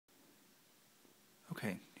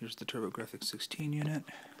Okay, here's the TurboGrafx-16 unit,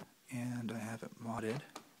 and I have it modded.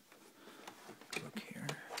 Look here.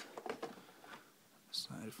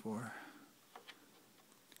 Side for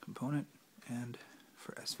component and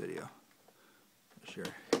for S-Video. There's your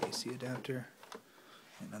AC adapter,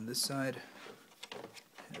 and on this side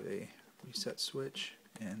I have a reset switch,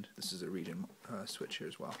 and this is a region switch here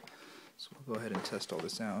as well. So we'll go ahead and test all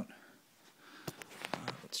this out.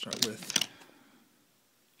 Let's start with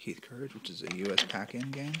Heath Courage, which is a US pack-in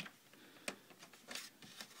game.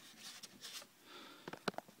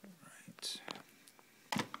 Alright.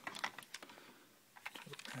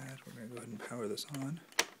 We're going to go ahead and power this on.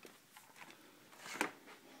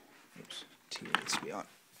 Oops, TV needs to be on.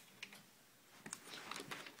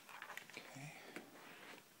 Okay.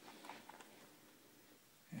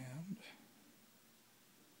 And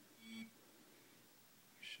we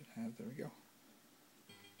should have, there we go.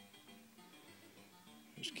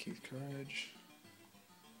 There's Heath Courage.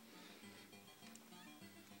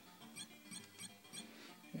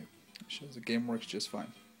 Yeah, it shows the game works just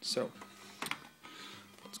fine. So,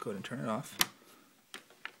 let's go ahead and turn it off.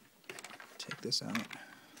 Take this out.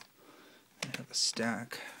 I have a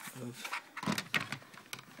stack of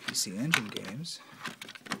PC Engine games.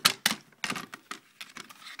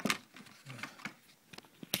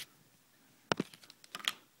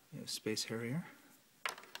 We have Space Harrier.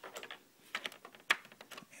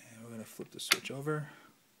 I'm going to flip the switch over,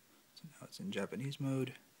 so now it's in Japanese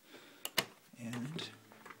mode, and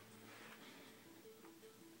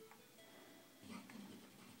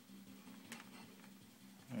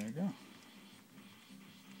there you go.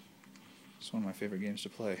 It's one of my favorite games to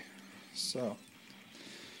play. So,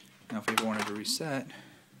 now if we ever wanted to reset,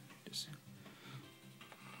 just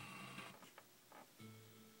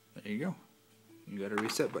there you go. You got a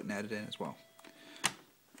reset button added in as well.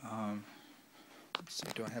 Let's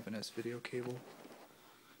see, do I have an S-Video cable?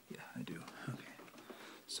 Yeah, I do. Okay.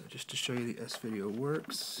 So just to show you the S-Video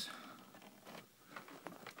works.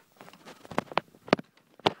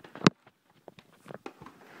 Okay,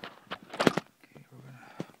 we're going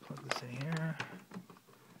to plug this in here.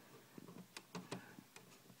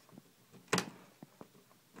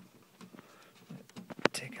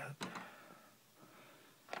 Take out the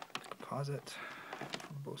composite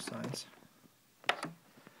from both sides.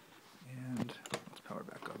 And let's power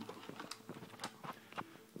back up.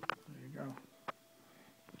 There you go.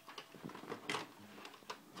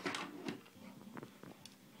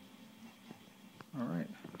 Alright.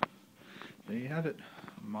 There you have it.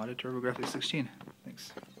 Modded TurboGrafx-16.